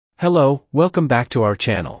Hello, welcome back to our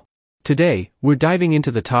channel. Today, we're diving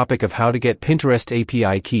into the topic of how to get Pinterest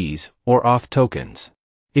API keys, or auth tokens.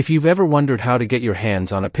 If you've ever wondered how to get your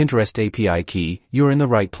hands on a Pinterest API key, you're in the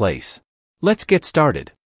right place. Let's get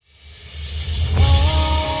started.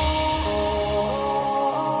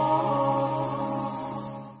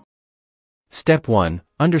 Step 1.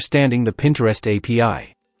 Understanding the Pinterest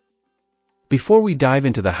API. Before we dive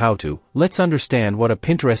into the how-to, let's understand what a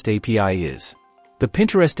Pinterest API is. The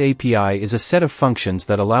Pinterest API is a set of functions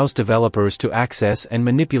that allows developers to access and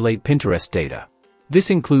manipulate Pinterest data.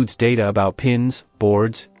 This includes data about pins,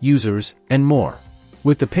 boards, users, and more.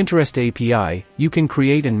 With the Pinterest API, you can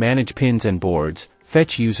create and manage pins and boards,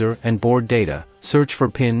 fetch user and board data, search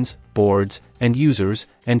for pins, boards, and users,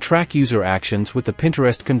 and track user actions with the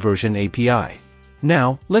Pinterest Conversion API.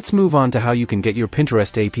 Now, let's move on to how you can get your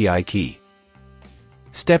Pinterest API key.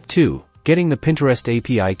 Step 2. Getting the Pinterest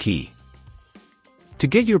API key. To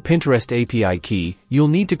get your Pinterest API key, you'll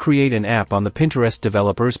need to create an app on the Pinterest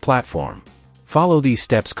developers platform. Follow these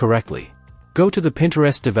steps correctly. Go to the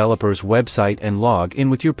Pinterest developers website and log in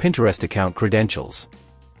with your Pinterest account credentials.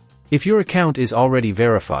 If your account is already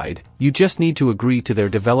verified, you just need to agree to their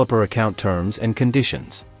developer account terms and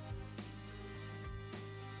conditions.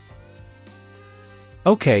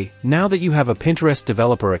 Okay, now that you have a Pinterest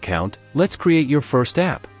developer account, let's create your first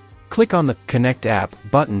app. Click on the Connect App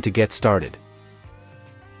button to get started.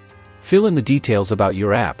 Fill in the details about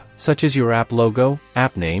your app, such as your app logo,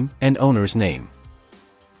 app name, and owner's name.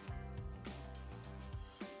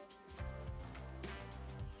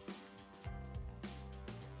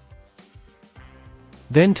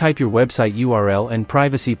 Then type your website URL and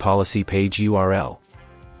privacy policy page URL.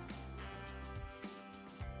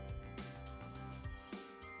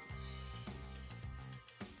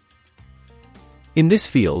 In this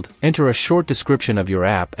field, enter a short description of your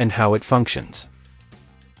app and how it functions.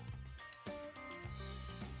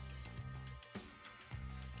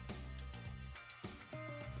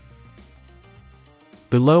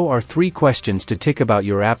 Below are 3 questions to tick about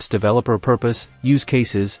your app's developer purpose, use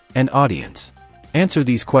cases, and audience. Answer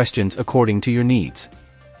these questions according to your needs.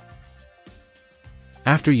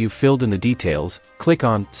 After you've filled in the details, click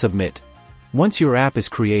on Submit. Once your app is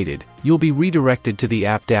created, you'll be redirected to the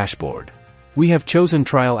app dashboard. We have chosen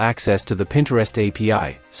trial access to the Pinterest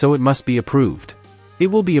API, so it must be approved. It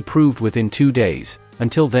will be approved within 2 days.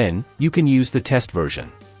 Until then, you can use the test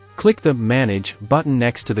version. Click the Manage button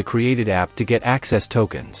next to the created app to get access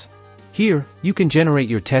tokens. Here, you can generate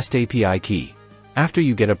your test API key. After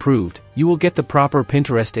you get approved, you will get the proper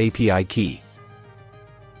Pinterest API key.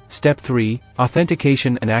 Step 3.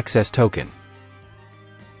 Authentication and access token.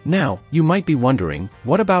 Now, you might be wondering,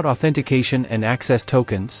 what about authentication and access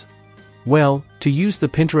tokens? Well, to use the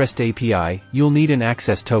Pinterest API, you'll need an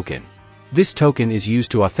access token. This token is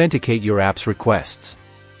used to authenticate your app's requests.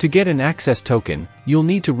 To get an access token, you'll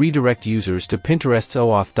need to redirect users to Pinterest's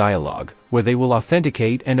OAuth dialog, where they will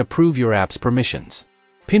authenticate and approve your app's permissions.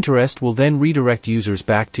 Pinterest will then redirect users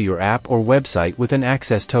back to your app or website with an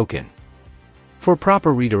access token. For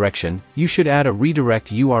proper redirection, you should add a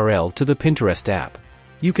redirect URL to the Pinterest app.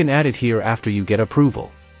 You can add it here after you get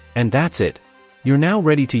approval. And that's it. You're now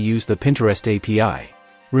ready to use the Pinterest API.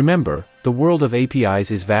 Remember, the world of APIs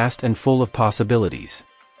is vast and full of possibilities.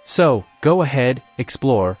 So, go ahead,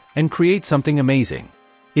 explore, and create something amazing.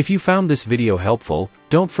 If you found this video helpful,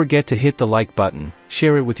 don't forget to hit the like button,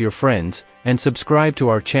 share it with your friends, and subscribe to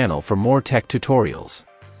our channel for more tech tutorials.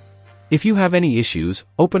 If you have any issues,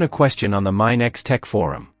 open a question on the MineX Tech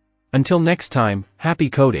forum. Until next time, happy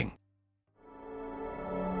coding!